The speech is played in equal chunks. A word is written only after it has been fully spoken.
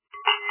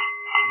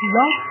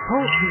Blog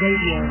Talk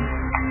Radio.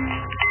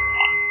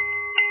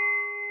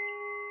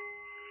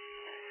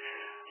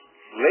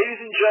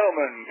 Ladies and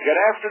gentlemen, good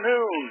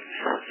afternoon.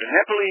 The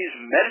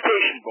Nepalese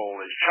meditation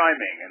bowl is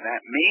chiming, and that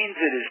means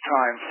it is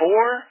time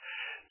for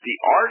The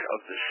Art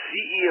of the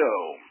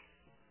CEO,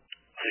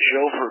 the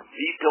show for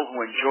people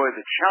who enjoy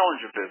the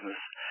challenge of business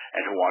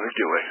and who want to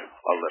do it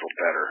a little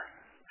better.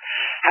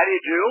 How do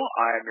you do?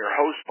 I am your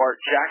host, Bart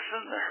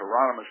Jackson, the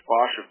Hieronymus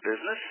Bosch of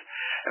business,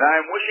 and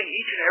I am wishing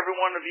each and every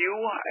one of you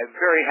a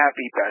very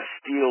happy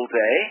Bastille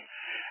Day.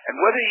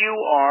 And whether you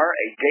are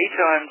a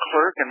daytime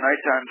clerk and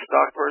nighttime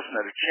stock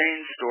person at a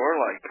chain store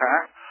like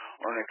Pat,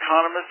 or an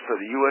economist for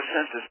the U.S.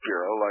 Census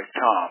Bureau like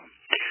Tom,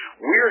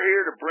 we're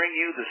here to bring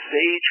you the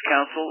sage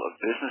counsel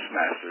of business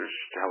masters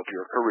to help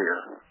your career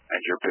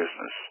and your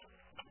business.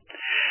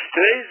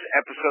 Today's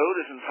episode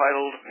is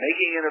entitled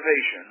Making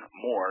Innovation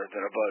More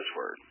Than a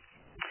Buzzword.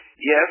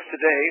 Yes,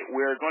 today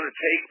we're going to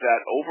take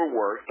that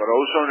overworked but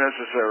oh so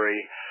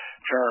necessary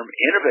term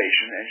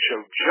innovation and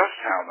show just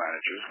how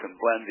managers can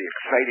blend the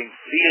exciting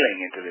feeling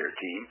into their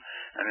team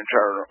and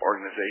entire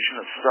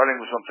organization of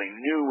starting with something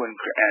new and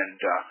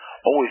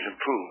always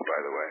improved,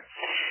 by the way.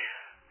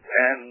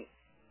 And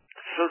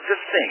so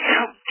just think,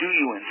 how do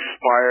you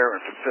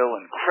inspire and fulfill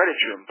and credit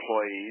your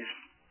employees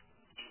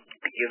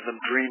and give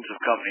them dreams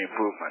of company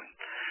improvement?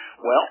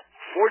 Well,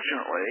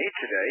 fortunately,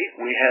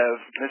 today we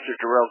have Mr.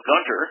 Darrell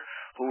Gunter,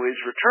 who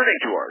is returning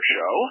to our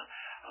show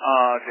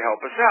to help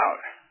us out.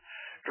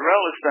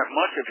 Darrell has spent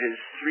much of his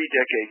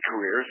 3-decade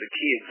career as a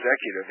key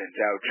executive in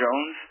Dow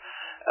Jones,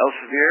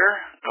 Elsevier,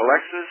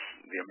 Alexis,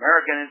 the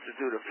American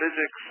Institute of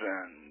Physics,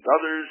 and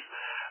others.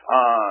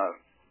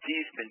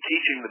 He's been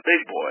teaching the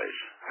big boys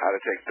how to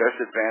take best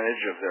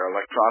advantage of their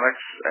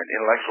electronics and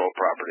intellectual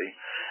property,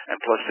 and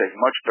plus take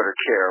much better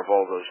care of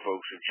all those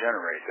folks who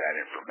generate that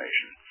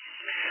information.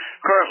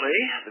 Currently,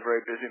 the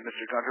very busy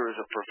Mr. Gunter is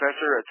a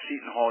professor at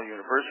Seton Hall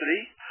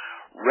University,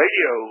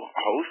 radio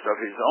host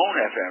of his own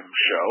FM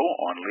show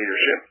on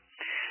leadership,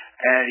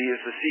 and he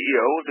is the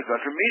CEO of the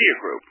Gunter Media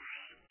Group.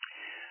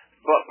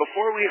 But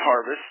before we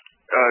harvest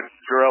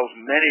Darrell's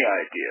many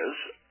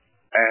ideas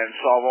and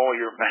solve all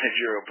your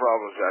managerial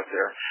problems out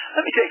there,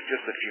 let me take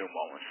just a few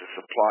moments to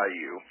supply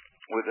you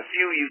with a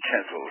few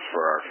utensils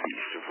for our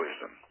feast of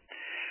wisdom.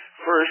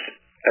 First,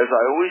 as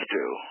I always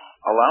do,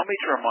 allow me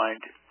to remind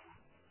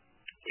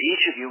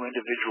each of you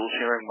individuals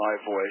hearing my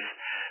voice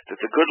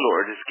that the good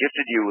Lord has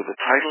gifted you with the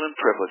title and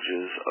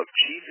privileges of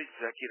Chief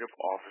Executive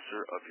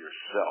Officer of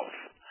yourself.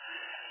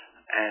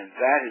 And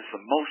that is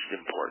the most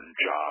important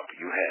job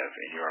you have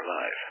in your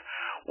life.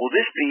 Will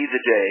this be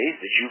the day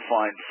that you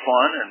find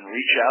fun and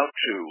reach out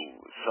to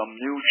some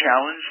new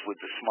challenge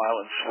with the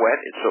smile and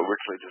sweat it so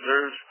richly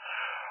deserves?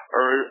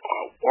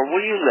 Or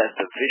will you let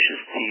the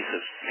vicious teeth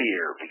of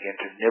fear begin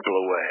to nibble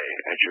away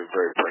at your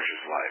very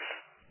precious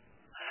life?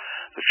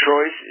 The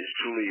choice is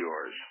truly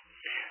yours.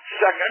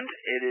 Second,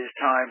 it is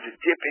time to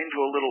dip into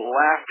a little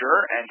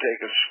laughter and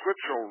take a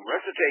scriptural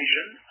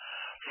recitation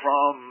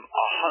from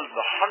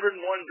the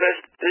 101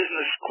 Best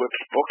Business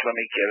Quips book. Let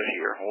me get it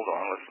here. Hold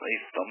on. Let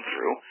me thumb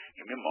through.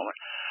 Give me a moment.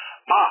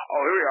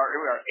 Here we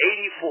are.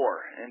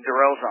 84 in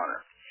Darrell's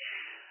honor.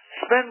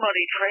 Spend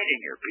money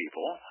training your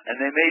people, and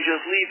they may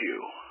just leave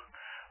you.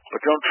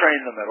 But don't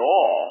train them at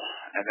all,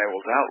 and they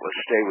will doubtless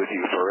stay with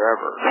you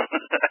forever.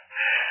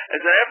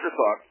 As an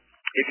afterthought,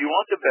 if you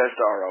want the best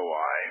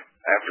ROI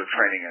after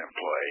training an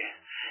employee,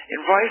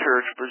 invite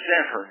her to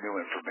present her new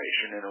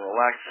information in a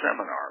relaxed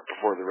seminar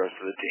before the rest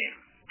of the team.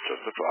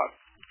 Just a thought.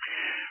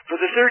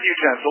 For the third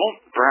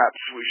utensil, perhaps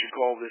we should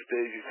call this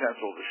day's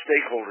utensil the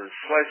stakeholder's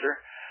slicer,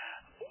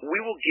 we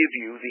will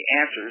give you the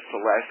answers to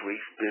last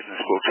week's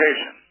business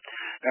quotation.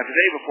 Now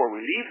today, before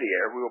we leave the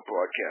air, we will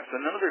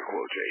broadcast another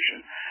quotation,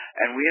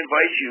 and we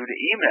invite you to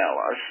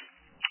email us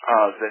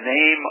the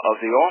name of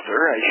the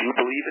author as you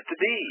believe it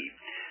to be.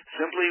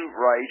 Simply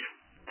write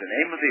the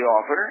name of the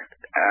author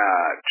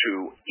to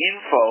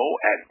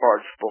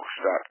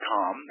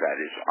info@bartsbooks.com. That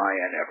is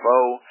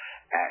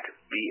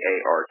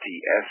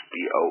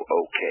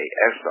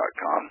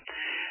info@bartsbooks.com.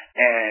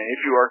 And if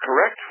you are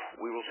correct,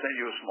 we will send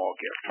you a small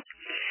gift.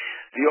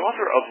 The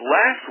author of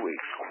last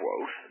week's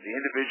quote, the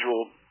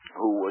individual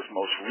who was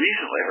most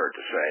recently heard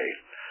to say,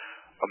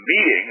 "A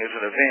meeting is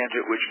an event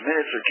at which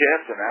minutes are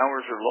kept and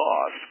hours are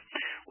lost,"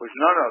 was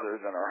none other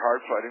than our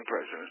hard-fighting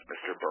president,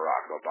 Mr.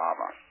 Barack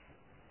Obama.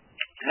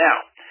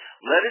 Now,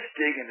 let us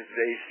dig into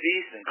today's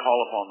feast and call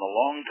upon the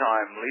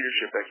long-time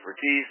leadership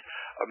expertise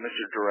of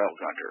Mr. Darrell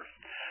Gunter.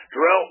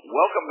 Darrell,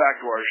 welcome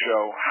back to our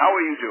show. How are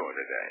you doing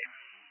today?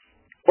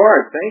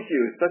 Bart, thank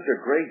you. It's such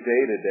a great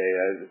day today.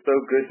 It's so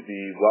good to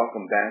be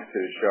welcomed back to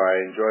the show.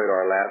 I enjoyed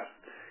our last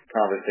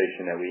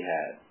conversation that we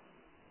had.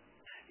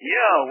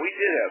 Yeah, we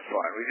did have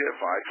fun.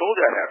 I told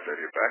you I'd have to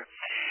get back.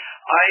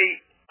 I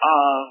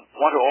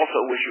want to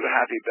also wish you a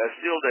happy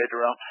Bastille Day,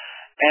 Darrell.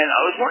 And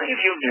I was wondering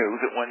if you knew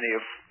that when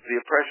the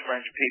oppressed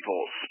French people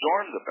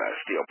stormed the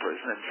Bastille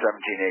prison in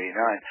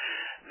 1789,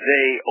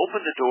 they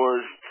opened the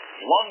doors,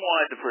 flung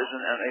wide the prison,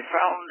 and they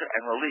found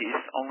and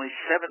released only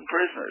 7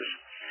 prisoners.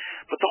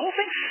 but the whole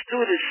thing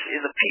stood as,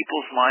 in the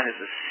people's mind as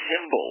a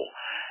symbol,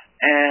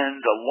 and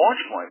a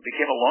launch point,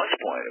 became a launch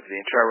point of the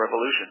entire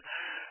revolution.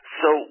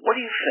 So what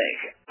do you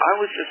think? I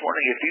was just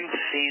wondering if you've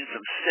seen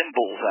some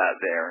symbols out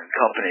there in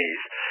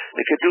companies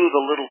that could do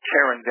the little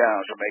tearing down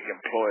to make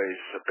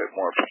employees a bit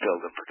more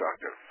fulfilled and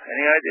productive.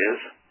 Any ideas?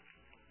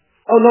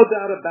 Oh, no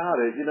doubt about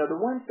it. You know, the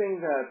one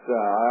thing that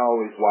I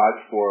always watch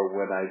for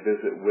when I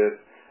visit with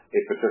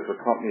a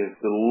particular company is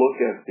to look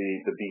at the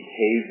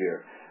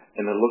behavior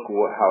and to look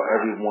at how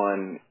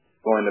everyone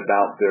going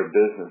about their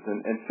business.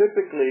 And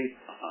typically,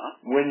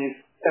 when you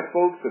have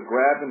folks are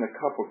grabbing a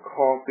cup of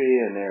coffee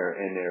and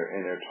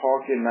they're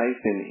talking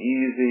nice and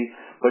easy,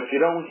 but you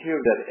don't hear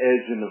that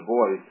edge in the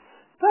voice,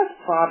 that's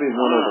probably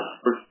one of the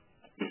first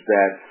things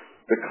that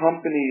the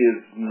company is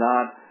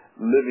not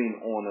living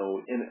on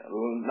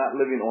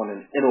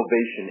an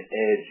innovation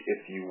edge,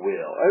 if you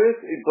will.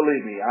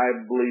 Believe me, I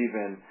believe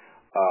in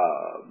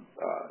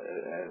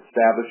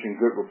establishing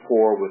good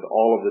rapport with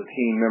all of the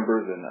team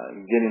members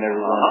and getting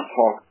everyone to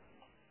talk,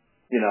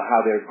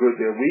 how their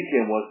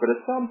weekend was. But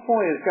at some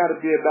point, it's got to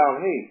be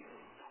about, hey,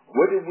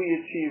 what did we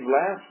achieve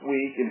last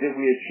week, and did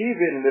we achieve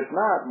it? And if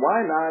not,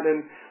 why not?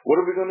 And what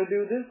are we going to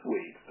do this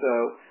week? So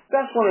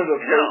that's one of the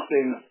first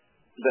things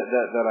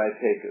that I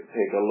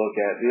take a look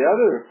at. The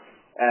other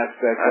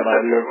aspect that I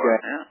look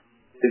at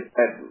is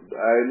that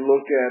I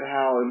look at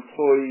how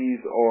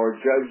employees are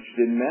judged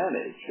and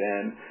managed,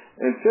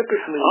 and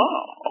typically,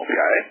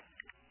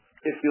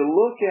 if you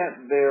look at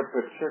their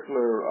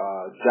particular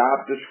job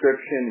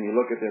description and you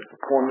look at their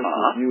performance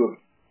review of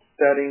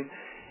setting,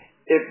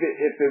 if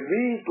it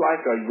reads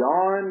like a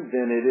yarn,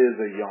 then it is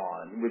a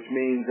yarn, which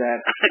means that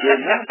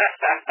they're not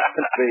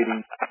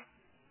innovating.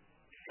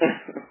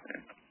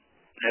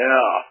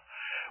 Yeah.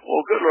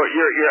 Well, good Lord,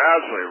 you're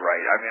absolutely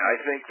right. I mean, I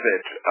think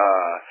that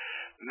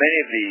many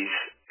of these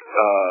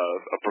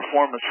a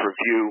performance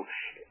review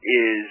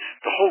is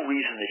the whole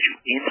reason that you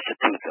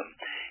institute them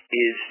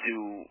is to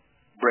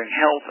bring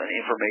health and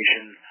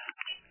information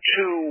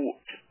to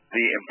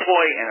the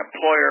employee and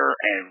employer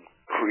and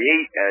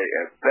create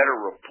a better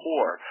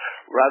rapport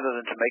rather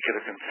than to make it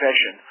a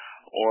confession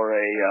or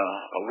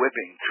a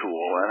whipping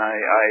tool. And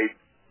I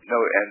know,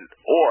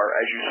 or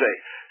as you say,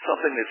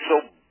 something that's so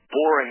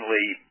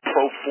boringly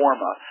pro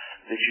forma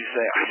that you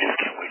say, I just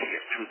can't wait to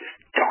get through this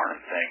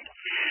darn thing.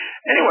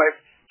 Anyway,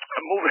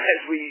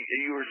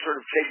 you were sort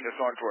of taking us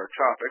on to our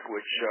topic,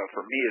 which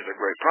for me is a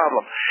great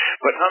problem.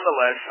 But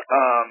nonetheless,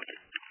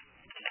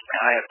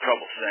 I have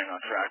trouble staying on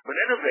track. But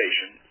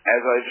innovation,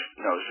 as I've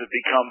noticed, has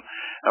become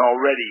an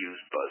already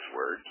used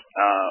buzzword,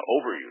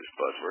 overused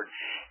buzzword.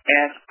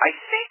 And I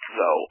think,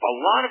 though, a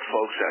lot of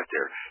folks out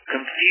there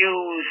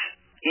confuse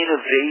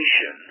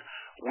innovation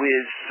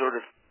with sort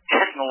of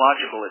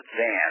technological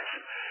advance.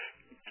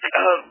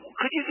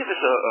 Could you give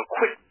us a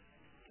quick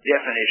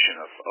definition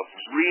of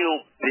real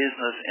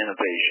business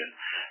innovation,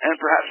 and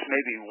perhaps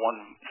maybe one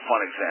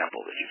fun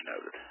example that you've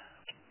noted?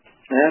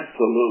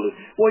 Absolutely.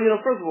 Well,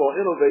 first of all,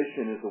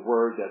 innovation is a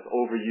word that's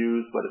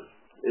overused, but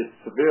it's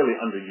severely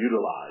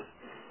underutilized.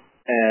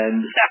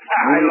 And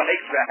I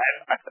like that.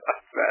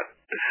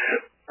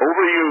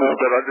 Overused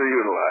but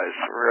underutilized.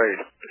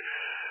 Right.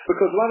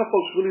 Because a lot of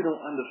folks really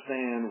don't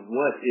understand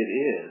what it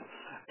is.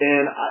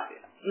 And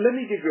let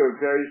me give you a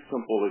very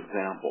simple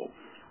example.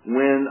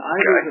 When I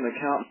was an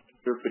accountant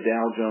for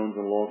Dow Jones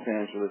in Los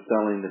Angeles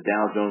selling the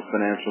Dow Jones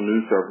Financial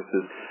News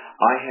Services,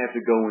 I had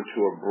to go into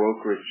a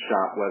brokerage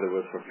shop, whether it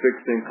was for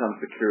fixed income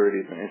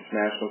securities or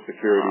international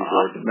securities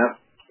or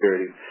domestic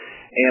securities,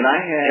 and I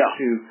had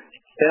to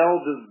tell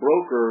this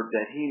broker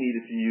that he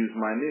needed to use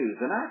my news.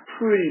 And I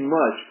pretty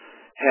much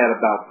had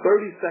about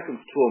 30 seconds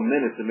to a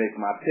minute to make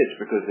my pitch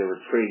because they were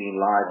trading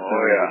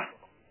live.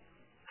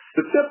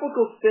 The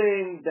typical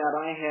thing that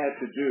I had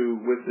to do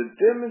was to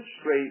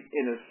demonstrate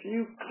in as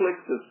few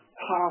clicks as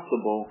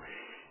possible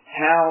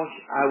how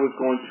I was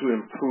going to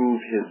improve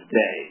his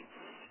day.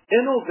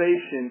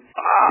 Innovation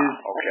is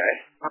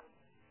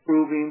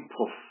improving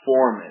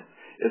performance.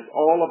 It's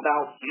all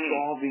about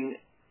solving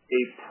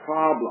a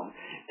problem.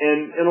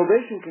 And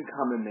innovation can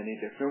come in many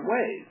different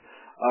ways.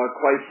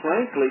 Quite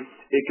frankly,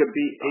 it could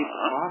be a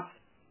process.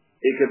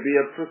 It could be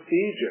a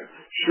procedure.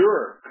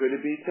 Sure. Could it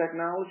be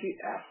technology?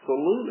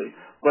 Absolutely.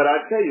 But I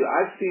tell you,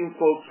 I've seen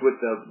folks with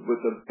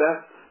the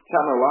best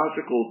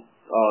technological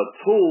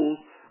tools,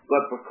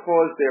 but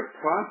because their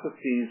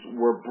processes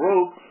were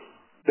broke,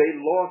 they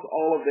lost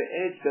all of the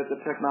edge that the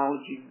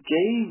technology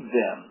gave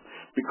them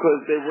because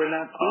they were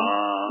not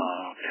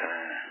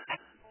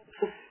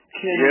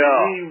Can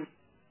we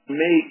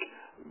make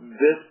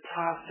this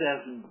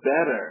process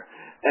better?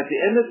 At the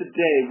end of the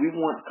day, we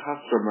want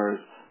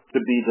customers to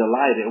be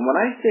delighted. And when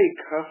I say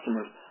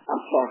customers,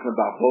 I'm talking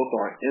about both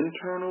our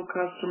internal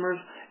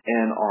customers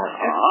and our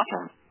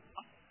external.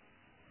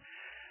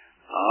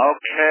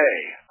 Okay.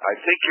 I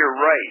think you're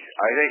right.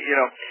 I think,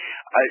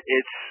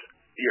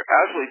 you're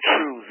absolutely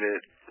true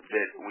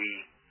that we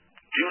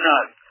do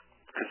not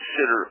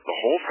consider the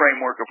whole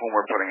framework of what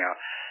we're putting out.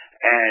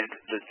 And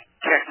the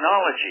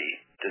technology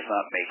does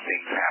not make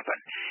things happen.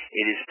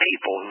 It is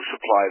people who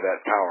supply that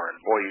power, and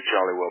boy, you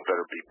jolly well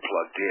better be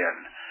plugged in.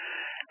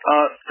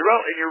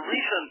 Darrell, in your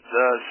recent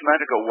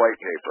Semantica white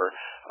paper,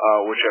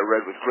 which I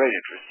read with great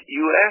interest,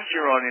 you asked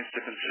your audience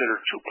to consider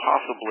two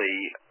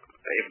possibly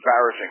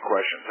embarrassing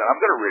questions, and I'm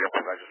going to read them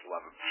because I just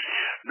love them.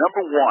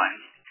 Number one,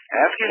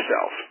 ask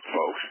yourself,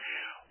 folks,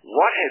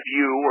 what have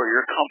you or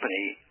your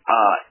company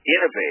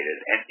innovated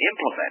and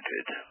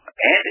implemented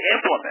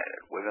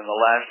within the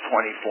last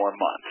 24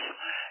 months?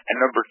 And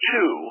number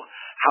two,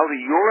 how do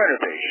your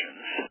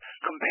innovations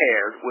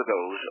compared with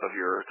those of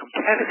your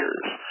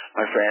competitors?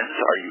 My friends,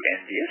 are you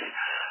envious?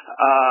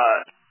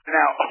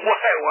 Now,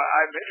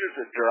 I'm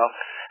interested, Darrell.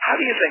 How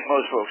do you think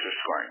most folks are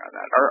scoring on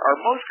that? Are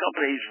most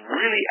companies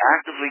really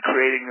actively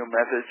creating new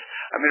methods?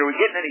 I mean, are we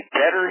getting any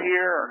better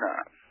here or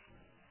not?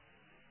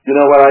 You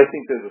know what? I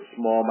think there's a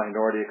small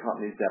minority of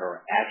companies that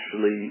are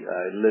actually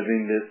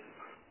living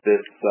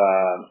this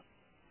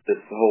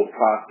whole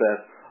process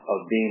of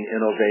being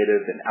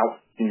innovative and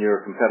outthink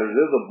your competitors.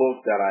 There's a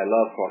book that I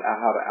love called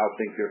How to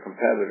Outthink Your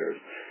Competitors,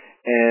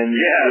 and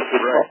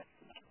it's right.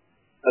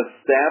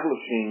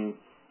 Establishing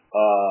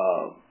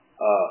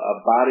a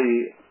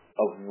body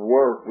of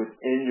work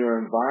within your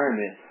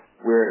environment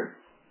where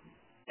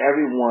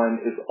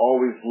everyone is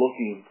always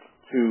looking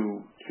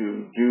to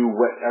do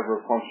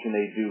whatever function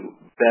they do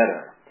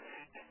better.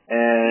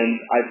 And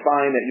I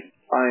find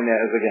that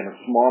as, again, a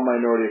small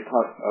minority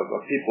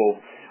of people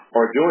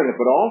are doing it,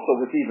 but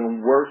also what's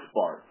even worse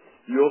part,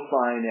 you'll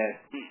find that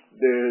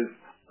there's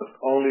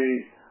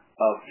only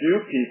a few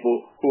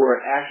people who are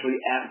actually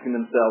asking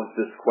themselves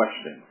this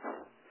question,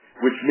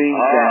 which means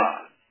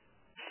that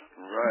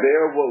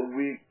they're what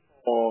we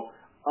call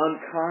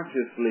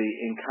unconsciously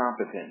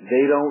incompetent.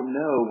 They don't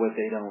know what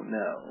they don't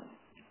know.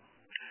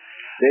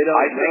 They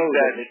don't know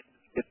that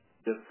it's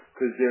just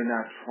because they're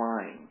not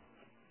trying.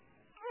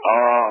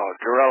 Oh,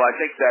 Darrell, I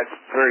think that's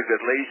very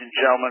good. Ladies and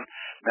gentlemen,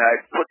 may I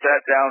put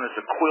that down as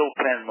a quill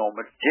pen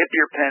moment. Dip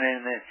your pen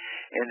in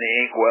the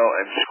inkwell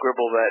and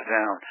scribble that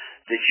down.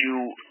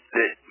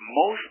 That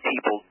most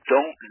people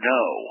don't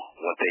know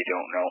what they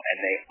don't know, and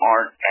they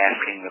aren't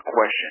asking the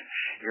question.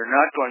 You're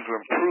not going to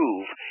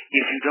improve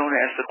if you don't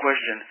ask the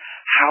question,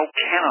 how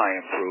can I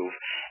improve?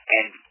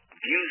 And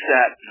use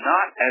that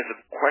not as a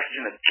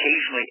question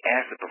occasionally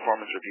asked at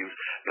performance reviews,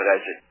 but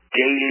as a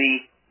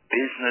daily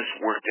business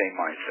workday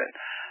mindset.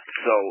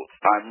 So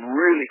I'm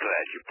really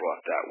glad you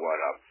brought that one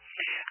up.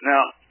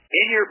 Now,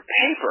 in your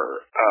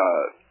paper,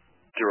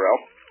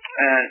 Darrell,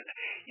 and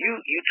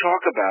you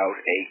talk about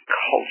a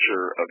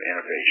culture of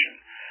innovation.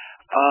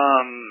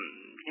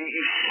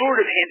 You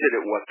sort of hinted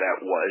at what that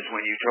was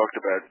when you talked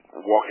about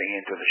walking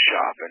into the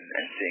shop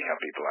and seeing how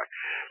people act.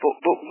 But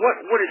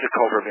what is a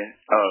culture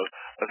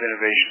of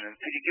innovation? And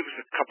could you give us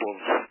a couple of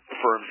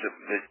firms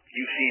that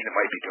you've seen that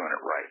might be doing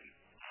it right?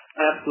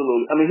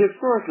 Absolutely. I mean,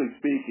 historically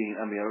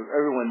speaking,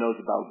 everyone knows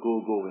about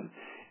Google,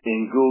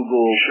 and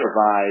Google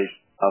provides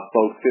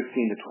folks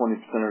 15 to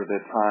 20% of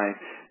their time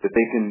that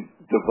they can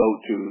devote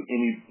to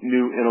any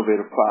new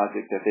innovative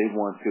project that they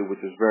want to,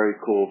 which is very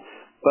cool.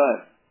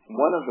 But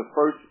one of the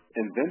first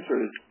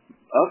inventors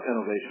of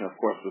innovation, of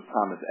course, was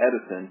Thomas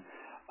Edison,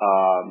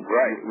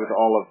 with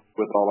all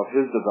of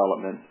his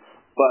developments.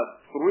 But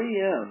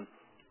 3M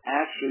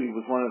actually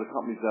was one of the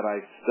companies that I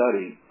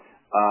studied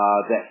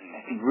that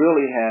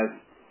really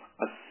has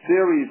a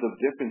series of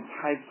different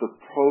types of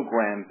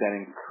programs that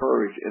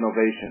encourage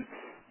innovation.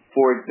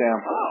 For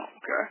example,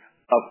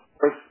 of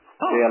course,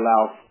 they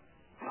allow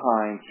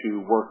time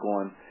to work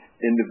on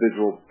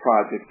individual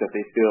projects that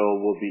they feel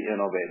will be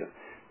innovative.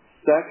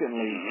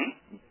 Secondly,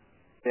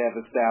 they have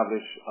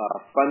established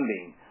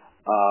funding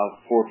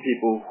for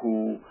people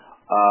who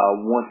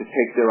want to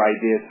take their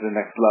ideas to the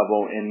next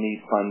level and need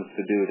funds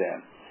to do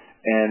that.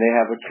 And they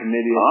have a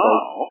committee of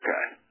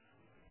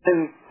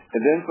folks.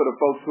 And then for the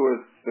folks who are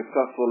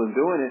successful in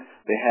doing it,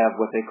 they have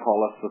what they call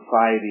a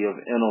society of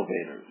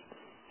innovators.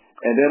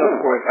 And then, of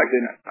course,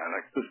 I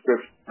like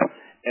description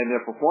and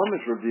their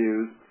performance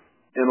reviews.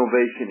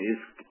 Innovation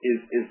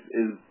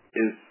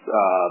is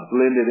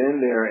blended in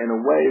there in a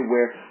way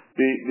where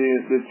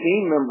the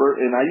team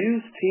member, and I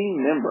use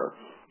team member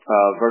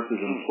versus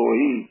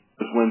employee,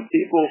 because when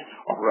people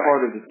are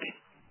part of the team,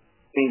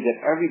 it means that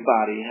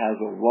everybody has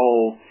a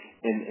role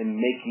in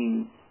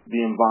making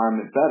the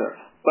environment better.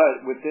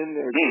 But within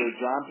their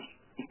job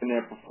and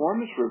their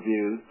performance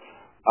reviews,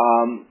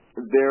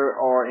 they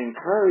are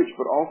encouraged,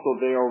 but also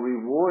they are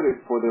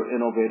rewarded for their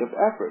innovative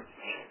efforts.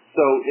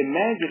 So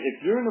imagine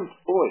if you're an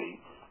employee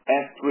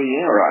at 3M,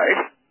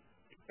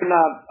 you're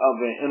not of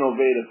an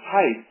innovative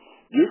type,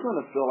 you're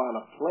going to fill out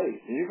a place,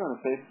 and you're going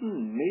to say,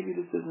 maybe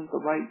this isn't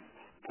the right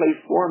place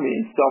for me,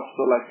 and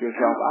self-select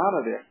yourself out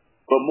of there.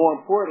 But more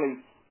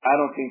importantly, I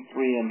don't think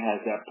 3M has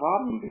that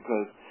problem,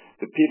 because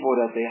the people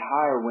that they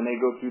hire, when they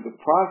go through the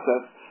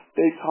process,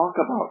 they talk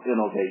about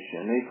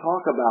innovation. They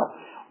talk about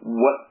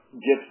what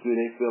gifts do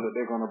they feel that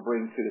they're going to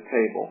bring to the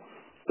table.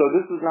 So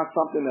this is not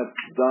something that's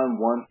done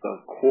once a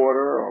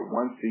quarter or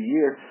once a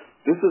year.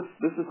 This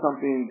is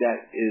something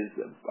that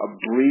is a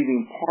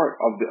breathing part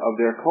of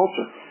their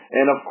culture.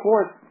 And of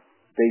course,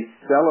 they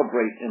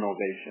celebrate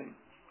innovation.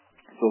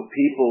 So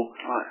people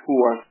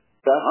who are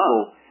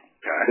successful,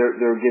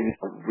 they're given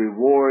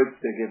rewards,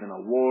 they're given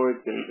awards,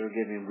 they're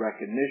given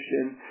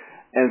recognition.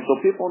 And so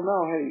people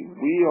know, hey,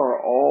 we are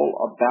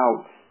all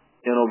about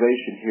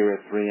innovation here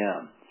at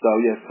 3M. So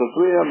yes, so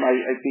 3M,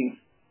 I think,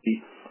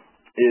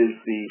 is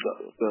the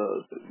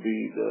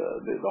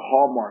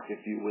hallmark,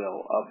 if you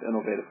will, of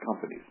innovative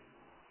companies.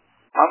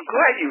 I'm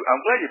glad you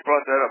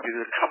brought that up.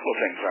 There's a couple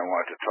of things I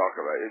wanted to talk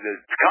about.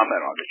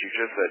 Comment on that you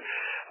just said.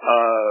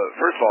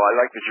 First of all, I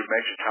like that you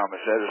mentioned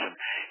Thomas Edison.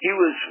 He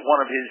was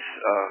one of his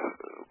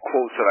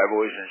quotes that I've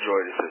always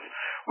enjoyed. He says,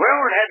 "We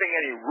aren't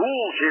having any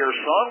rules here,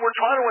 son. We're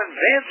trying to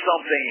invent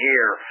something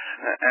here."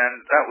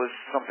 And that was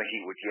something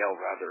he would yell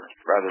rather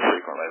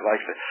frequently.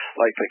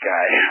 Like the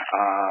guy.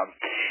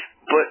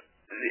 But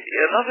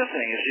another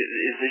thing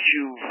is that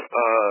you've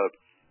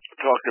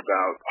talked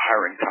about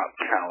hiring top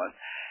talent.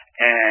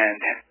 And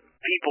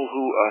people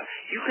who,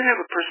 you can have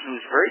a person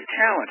who's very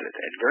talented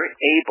and very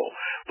able,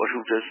 but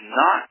who does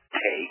not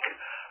take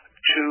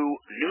to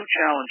new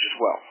challenges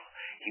well.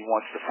 He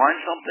wants to find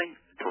something,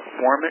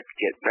 perform it,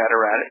 get better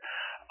at it.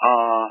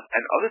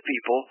 And other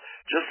people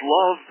just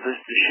love the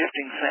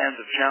shifting sands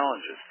of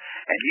challenges.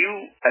 And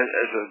you,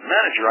 as a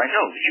manager, I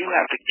know that you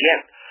have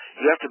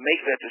to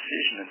make that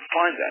decision and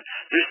find that.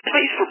 There's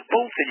place for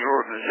both in your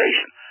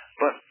organization,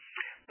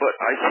 but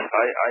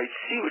I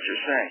see what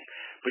you're saying.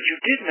 But you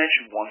did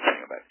mention one thing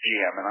about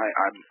GM, and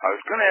I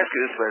was going to ask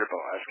you this later, but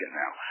I'll ask it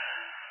now.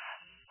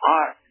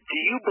 Do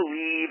you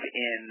believe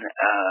in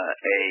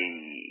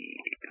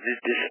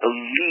this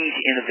elite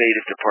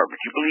innovative department?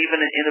 Do you believe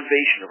in an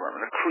innovation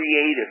department, a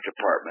creative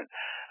department?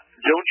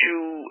 Don't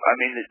you? I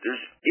mean,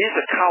 there is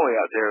a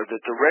caveat there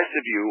that the rest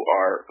of you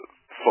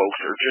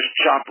folks are just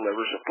chop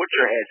livers. So put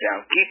your head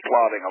down, keep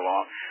plodding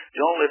along.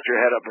 Don't lift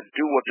your head up and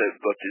do what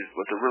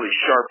the really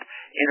sharp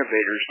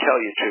innovators tell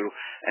you to.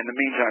 In the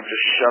meantime,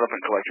 just shut up and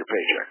collect your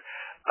paycheck.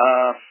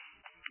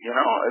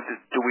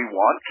 Do we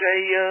want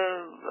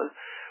an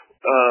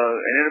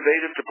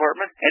innovative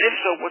department? And if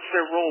so, what's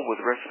their role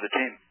with the rest of the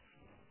team?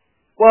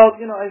 Well,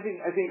 I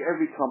think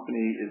every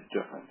company is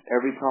different.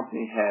 Every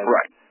company has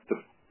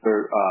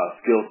their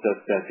skill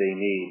sets that they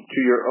need. To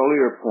your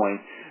earlier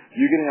point,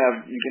 you can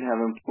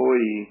have an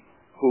employee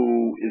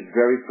who is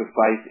very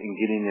precise in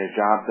getting their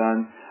job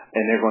done,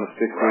 and they're going to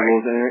stick to the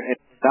rules, and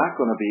it's not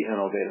going to be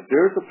innovative.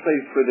 There's a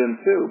place for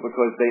them too,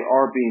 because they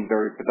are being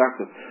very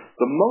productive.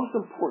 The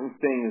most important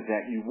thing is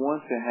that you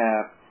want to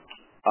have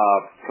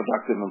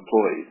productive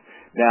employees.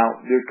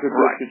 Now, there could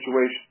be a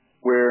situation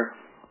where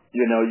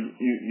you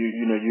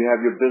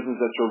have your business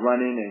that you're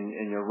running,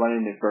 and you're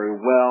running it very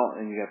well,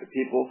 and you have the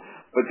people,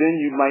 but then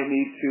you might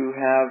need to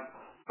have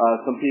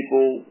some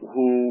people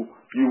who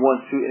you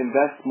want to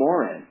invest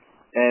more in.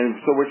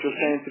 And so what you're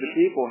saying to the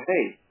people,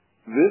 hey,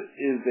 this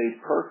is a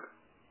perk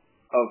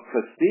of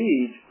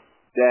prestige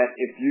that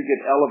if you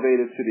get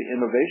elevated to the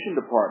innovation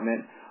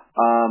department,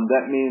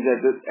 that means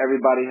that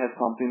everybody has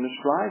something to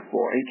strive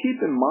for. And keep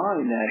in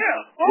mind that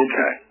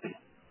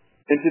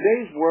in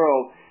today's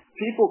world,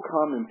 people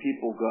come and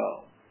people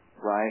go,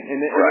 right?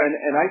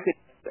 And I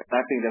think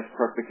that's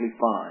perfectly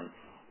fine,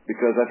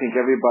 because I think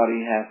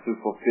everybody has to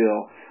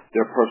fulfill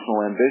their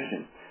personal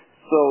ambitions.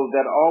 So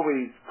that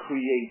always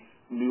creates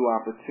new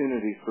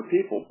opportunities for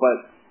people.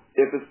 But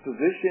if it's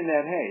positioned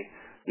that, hey,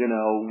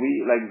 we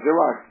like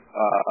Xerox,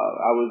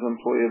 I was an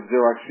employee of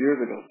Xerox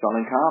years ago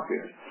selling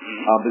copiers.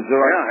 But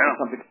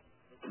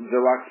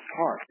Xerox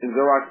Park. And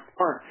Xerox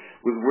Park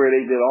was where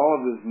they did all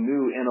of this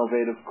new,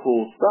 innovative,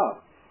 cool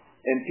stuff.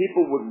 And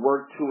people would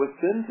work to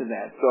ascend to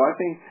that. So I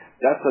think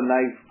that's a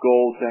nice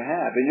goal to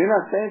have. And you're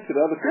not saying to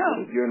the other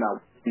people that you're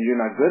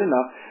not good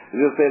enough.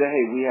 You'll say that,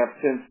 hey, we have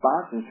 10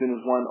 spots, and as soon as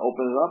one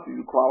opens up,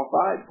 you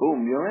qualified,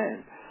 boom, you're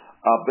in.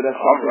 But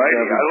that's all righty.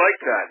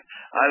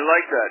 I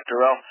like that,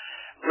 Darrell.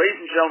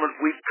 Ladies and gentlemen,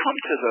 we've come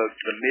to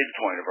the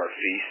midpoint of our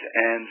feast,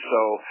 and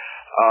so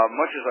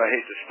much as I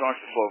hate to staunch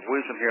the flow of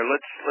wisdom here,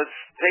 let's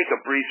take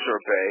a brief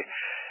survey.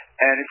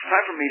 And it's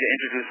time for me to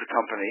introduce the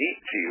company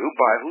to you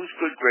by whose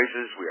good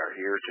graces we are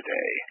here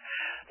today.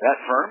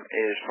 That firm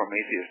is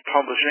Prometheus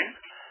Publishing,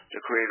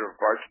 the creator of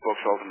Bart's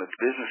Books, Ultimate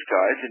Business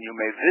Guides, and you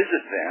may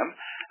visit them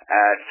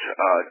at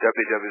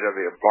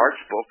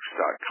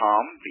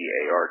www.bartsbooks.com,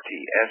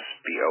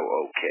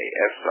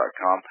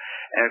 BARTSBOOKS.com,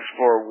 and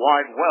explore a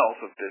wide wealth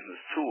of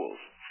business tools.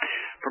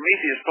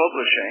 Prometheus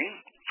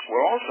Publishing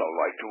would also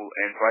like to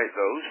invite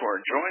those who are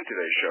enjoying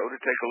today's show to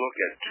take a look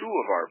at two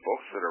of our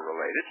books that are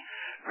related.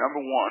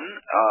 Number one,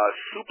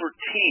 Super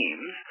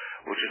Teams,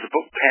 which is a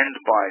book penned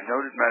by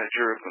noted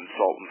managerial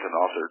consultant and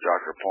author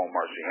Dr. Paul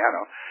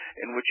Marciano,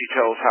 in which he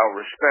tells how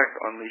respect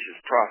unleashes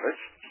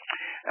profits.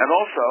 And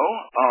also,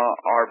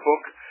 our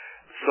book,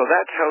 So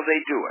That's How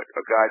They Do It,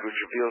 a guide which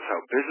reveals how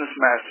business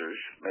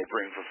masters may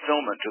bring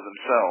fulfillment to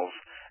themselves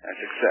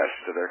and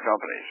success to their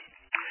companies.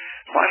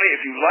 Finally,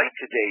 if you like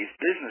today's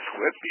business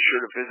whip, be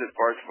sure to visit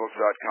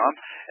bartsbooks.com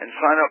and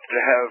sign up to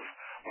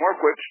have More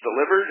quips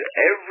delivered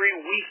every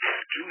week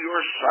to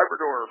your cyber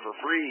door for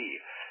free.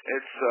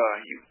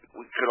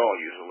 We could all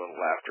use a little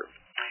laughter.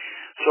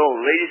 So,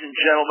 ladies and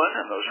gentlemen,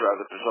 and those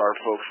rather bizarre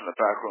folks in the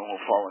back room will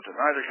fall into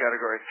neither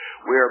category,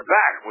 we are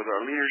back with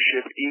our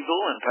leadership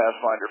eagle and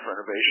pathfinder for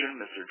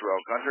innovation, Mr.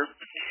 Darrell Gunter.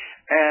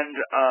 And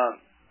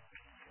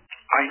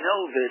I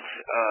know that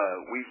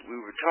we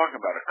were talking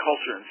about a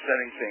culture and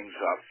setting things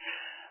up.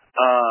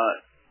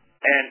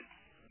 And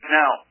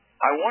now,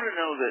 I want to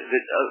know that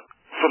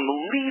from the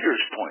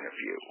leader's point of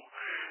view,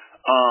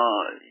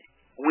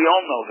 we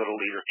all know that a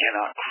leader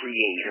cannot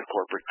create a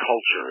corporate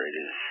culture. It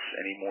is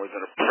any more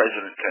than a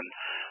president can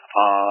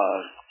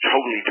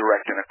totally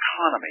direct an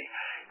economy.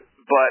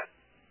 But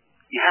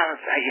you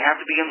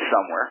have to begin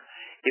somewhere.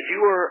 If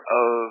you are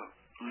a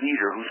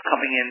leader who's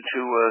coming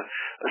into a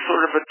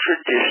sort of a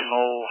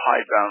traditional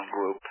hidebound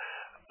group,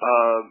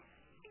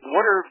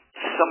 what are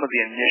some of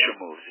the initial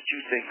moves that you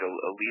think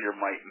a leader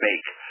might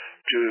make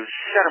to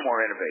set a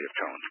more innovative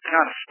tone, to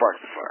kind of spark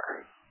the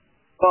fire?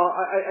 Well,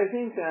 I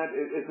think that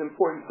it's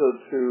important to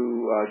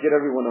get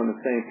everyone on the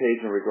same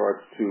page in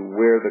regards to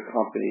where the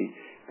company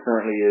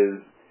currently is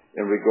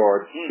in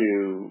regards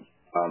to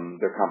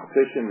their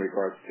competition, in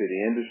regards to the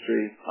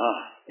industry,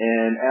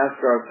 and ask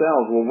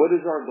ourselves, well, what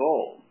is our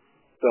goal?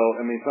 So,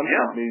 I mean, some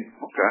companies,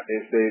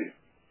 if they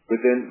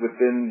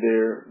within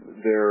their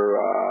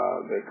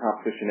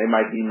competition, they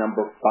might be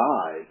number 5,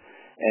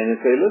 and they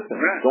say, listen,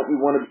 don't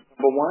we want to be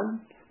number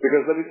 1?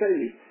 Because let me tell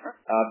you,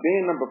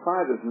 being number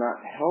 5 is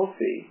not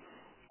healthy.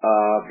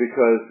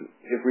 Because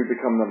if we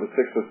become number 6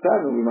 or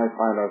 7, we might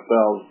find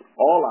ourselves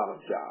all out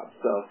of jobs.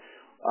 So,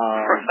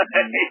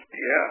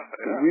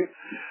 we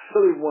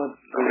really want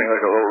something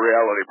like a little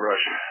reality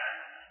brush.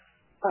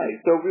 Right.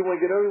 So we want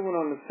to get everyone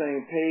on the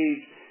same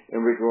page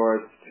in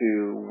regards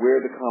to where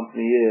the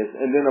company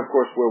is, and then of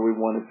course where we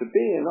want it to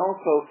be, and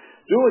also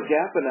do a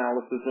gap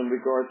analysis in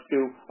regards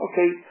to what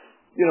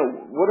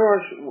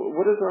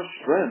is our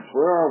strengths,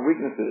 where are our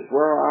weaknesses,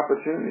 where are our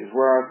opportunities,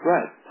 where are our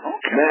threats.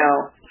 Okay.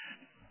 Now.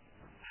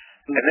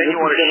 And then you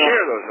want to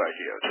share those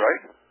ideas,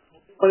 right?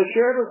 Want to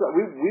share those?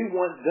 We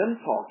want them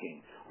talking.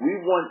 We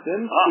want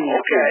them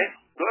to. Okay.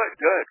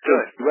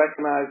 Good.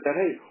 Recognize that,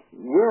 hey,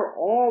 we're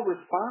all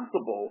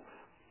responsible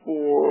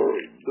for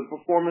the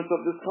performance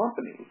of this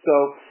company. So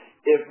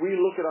if we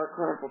look at our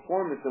current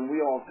performance and we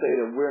all say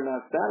that we're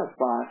not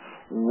satisfied,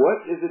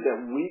 what is it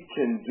that we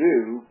can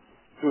do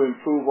to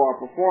improve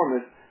our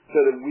performance so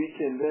that we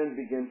can then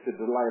begin to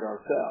delight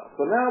ourselves?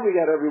 So now we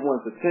got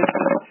everyone's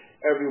attention.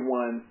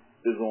 Everyone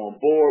is on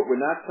board. We're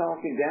not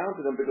talking down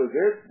to them because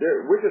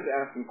we're just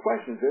asking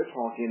questions. They're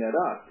talking at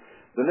us.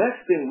 The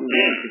next thing we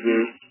want to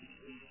do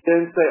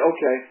is say,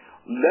 okay,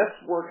 let's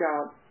work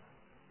out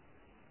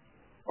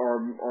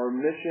our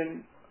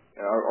mission,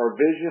 our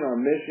vision, our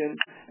mission,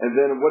 and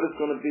then what is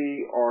going to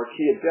be our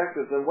key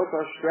objectives and what's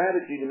our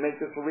strategy to make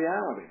this a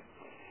reality.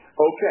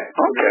 Okay,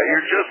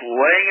 you're just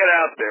laying it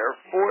out there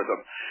for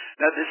them.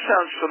 Now, this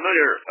sounds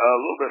familiar, a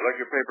little bit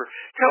like your paper.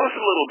 Tell us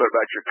a little bit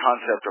about your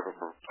concept of a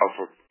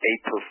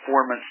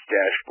performance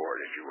dashboard,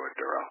 if you would,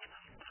 Darrell.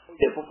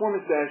 Yeah,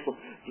 performance dashboard.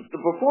 The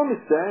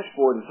performance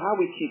dashboard is how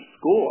we keep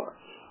score.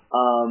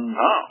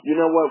 You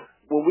know what?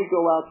 When we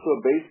go out to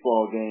a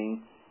baseball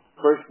game,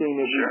 first thing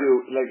that we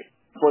do, like,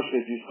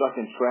 unfortunately, if you're stuck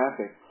in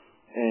traffic,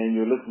 and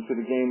you're listening to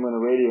the game on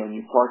the radio and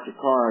you park your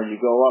car and you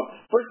go up,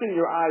 first thing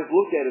your eyes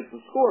look at is the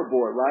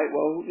scoreboard, right?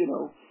 Well,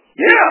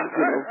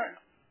 Right.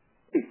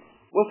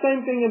 Well,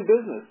 same thing in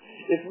business.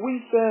 If we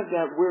said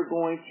that we're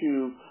going to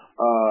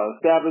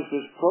establish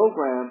this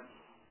program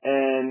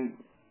and,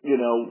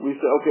 we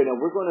say, okay, now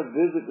we're going to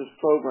visit this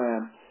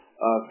program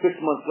 6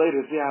 months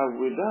later to see how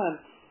we're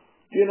done,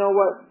 you know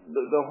what?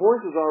 The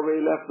horse has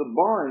already left the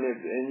barn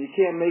and you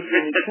can't make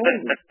any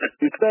changes.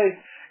 You say,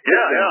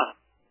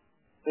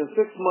 in 6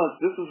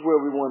 months, this is where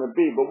we want to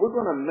be, but we're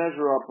going to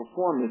measure our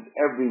performance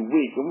every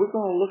week, and we're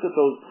going to look at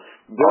those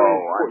very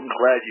important... I'm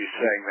glad you're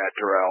saying that,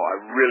 Darrell.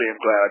 I really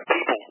am glad.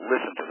 People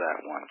listen to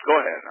that one. Go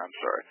ahead. I'm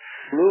sorry.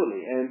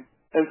 Absolutely.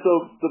 And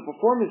so the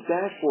performance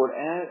dashboard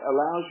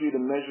allows you to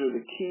measure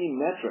the key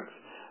metrics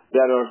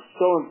that are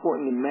so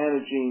important in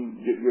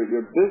managing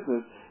your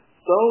business,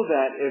 so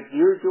that if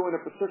you're doing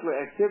a particular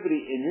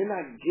activity and you're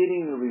not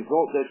getting the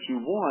result that you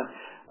want,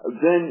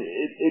 then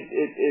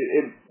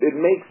it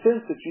makes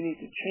sense that you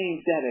need to change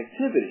that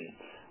activity.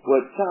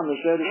 What Thomas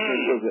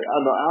Edison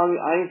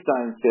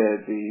Einstein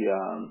said, the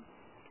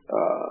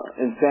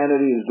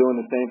insanity is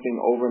doing the same thing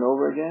over and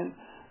over again.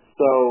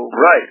 So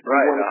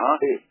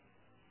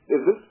if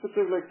this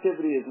particular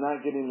activity is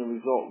not getting the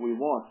result we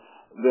want,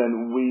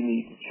 then we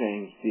need to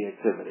change the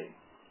activity.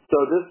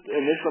 So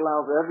this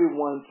allows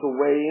everyone to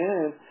weigh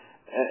in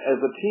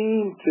as a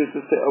team to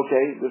say,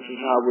 okay, this is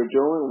how we're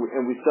doing,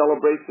 and we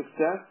celebrate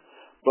success.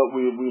 But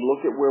we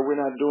look at where we're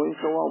not doing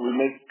so well. We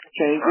make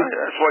changes. Right.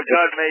 That's why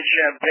God made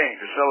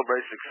champagne, to celebrate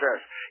success.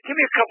 Give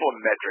me a couple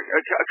of metrics,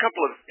 a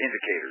couple of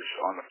indicators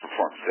on the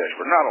performance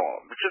dashboard. Not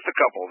all, but just a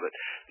couple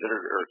that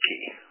are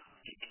key.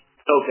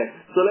 Okay.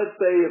 So let's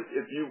say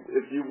if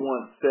you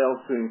want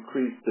sales to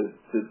increase to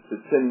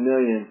 $10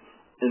 million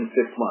in 6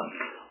 months,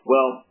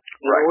 Well,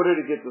 in order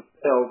to get the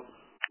sales,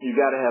 you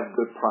got to have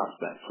good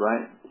prospects,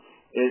 right?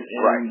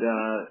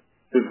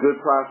 The good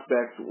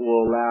prospects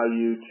will allow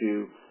you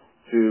to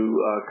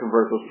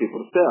convert those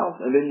people to sales,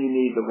 and then you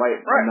need the right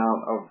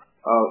amount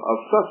of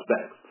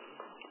suspects.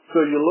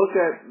 So you look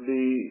at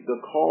the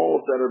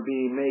calls that are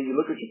being made. You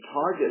look at your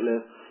target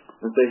list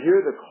and say,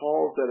 here are the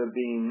calls that are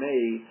being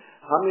made.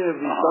 How many of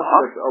these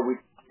suspects are we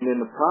in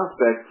the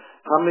prospects?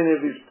 How many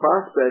of these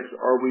prospects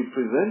are we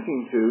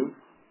presenting to?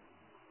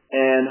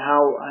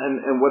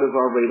 And what is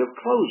our rate of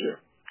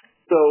closure?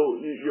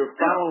 So you're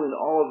following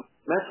all of the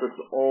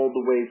metrics all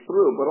the way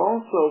through, but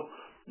also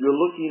you're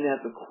looking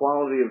at the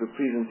quality of the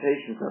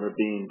presentations that are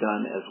being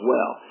done as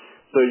well.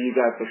 So you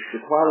got the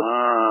quality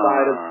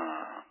side of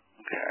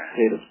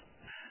potatoes.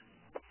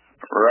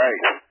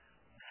 Right.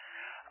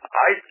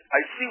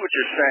 I see what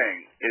you're saying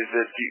is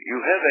that you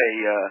have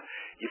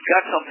you've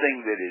got something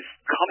that is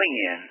coming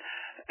in,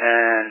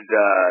 and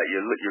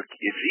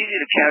it's easy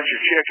to count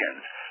your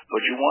chickens,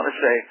 but you want to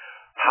say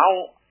how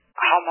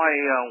am I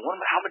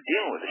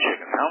dealing with the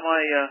chickens? How am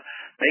I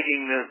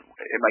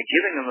am I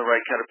giving them the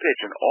right kind of pitch?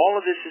 And all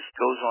of this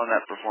goes on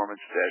that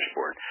performance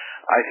dashboard.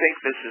 I think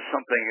this is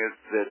something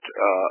that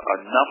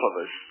enough of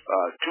us,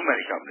 too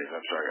many companies,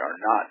 are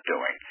not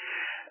doing.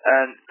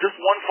 And just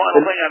one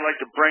final thing I'd like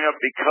to bring up,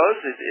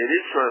 because it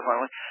is sort of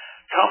finally,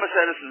 Thomas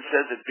Edison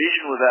said that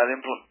vision without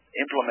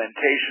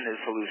implementation is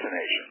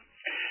hallucination.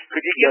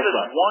 Could you give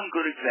us one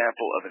good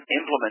example of an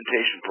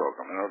implementation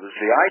program? In other words,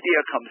 the idea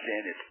comes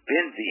in,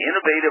 the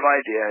innovative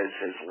idea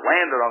has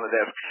landed on the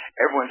desk,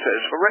 everyone says,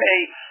 hooray!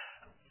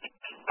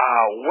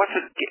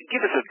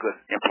 Give us a good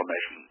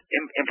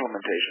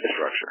implementation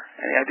structure.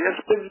 Any ideas?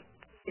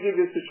 I'll give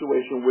you a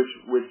situation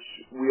which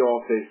we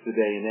all face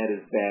today, and that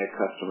is bad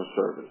customer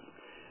service.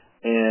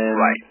 And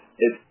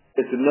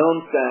it's a known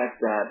fact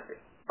that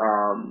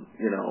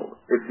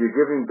if you're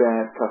giving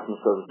bad customer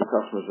service, the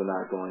customers are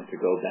not going to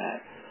go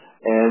back.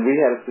 And we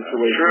had a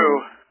situation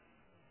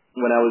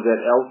when I was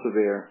at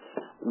Elsevier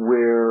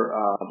where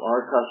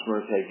our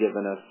customers had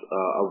given us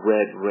a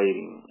red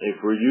rating. If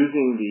we're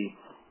using the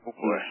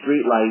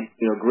street light,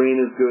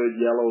 green is good,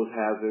 yellow is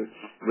hazard,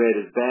 red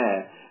is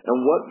bad. And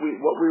what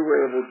we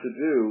were able to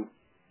do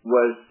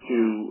was to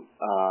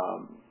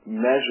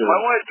measure.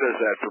 My wife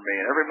does that for me.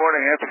 Every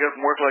morning I have to get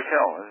from work like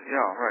hell.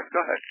 Yeah, right.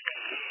 Go ahead.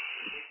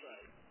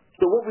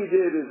 So what we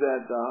did is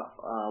that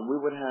we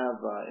would have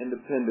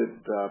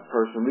independent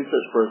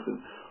research person,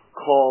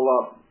 call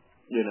up.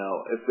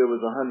 If there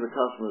was 100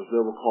 customers, they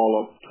would call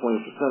up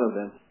 20% of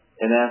them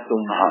and ask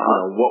them,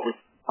 what was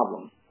the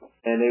problem,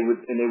 and they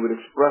would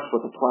express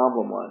what the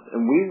problem was,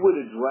 and we would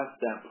address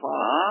that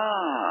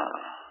problem.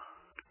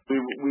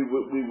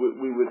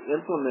 We would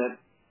implement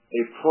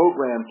a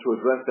program to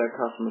address that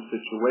customer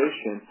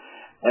situation,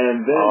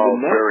 and then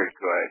the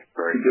next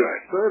very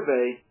good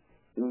survey.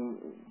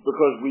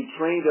 Because we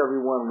trained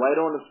everyone right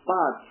on the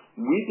spot,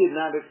 we did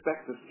not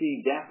expect to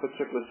see that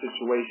particular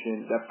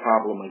situation, that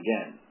problem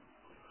again.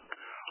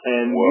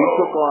 And we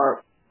took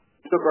our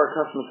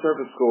customer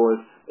service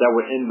scores that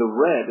were in the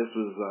red. This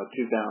was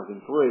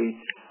 2003,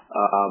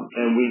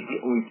 and we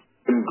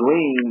been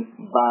green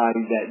by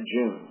that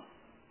June.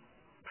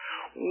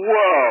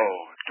 Whoa,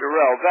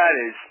 Darrell, that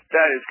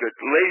is good,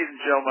 ladies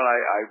and gentlemen.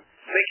 I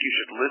think you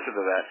should listen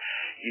to that.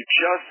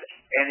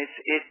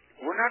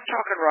 We're not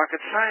talking rocket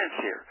science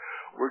here.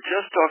 We're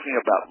just talking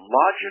about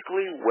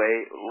logically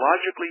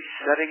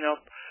setting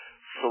up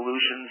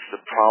solutions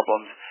to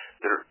problems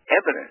that are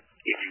evident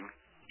if you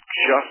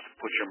just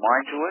put your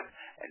mind to it,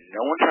 and no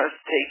one tries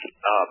to take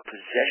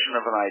possession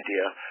of an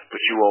idea,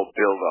 but you all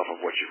build off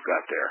of what you've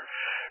got there.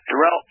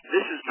 Darrell,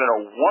 this has been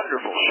a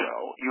wonderful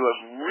show. You have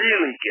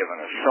really given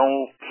us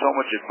so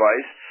much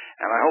advice,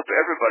 and I hope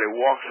everybody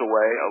walks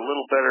away a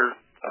little better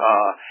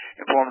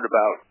informed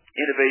about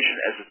innovation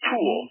as a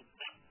tool.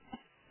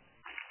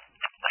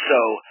 So,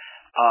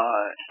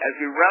 as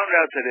we round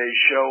out today's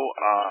show,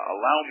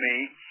 allow me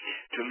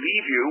to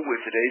leave you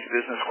with today's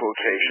business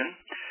quotation,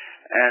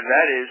 and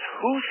that is,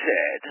 who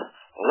said,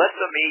 let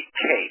them eat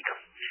cake?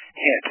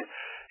 Hint,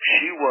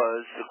 she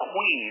was the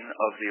queen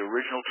of the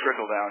original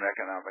trickle-down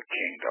economic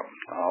kingdom.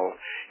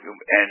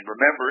 And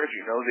remember, if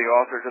you know the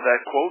author to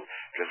that quote,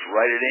 just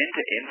write it in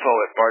to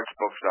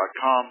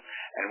info@bartsbooks.com,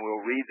 and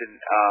we'll read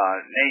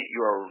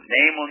your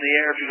name on the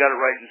air if you got it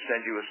right, and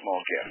send you a small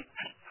gift.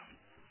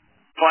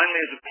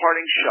 Finally, as a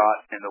parting shot,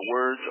 in the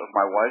words of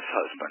my wife's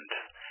husband,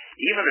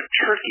 even a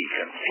turkey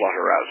can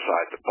flutter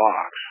outside the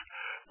box.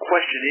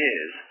 Question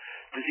is,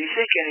 does he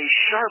think any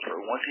sharper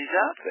once he's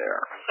out there?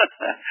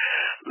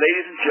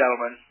 Ladies and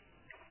gentlemen,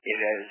 it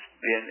has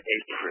been a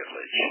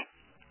privilege.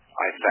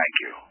 I thank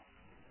you.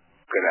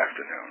 Good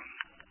afternoon.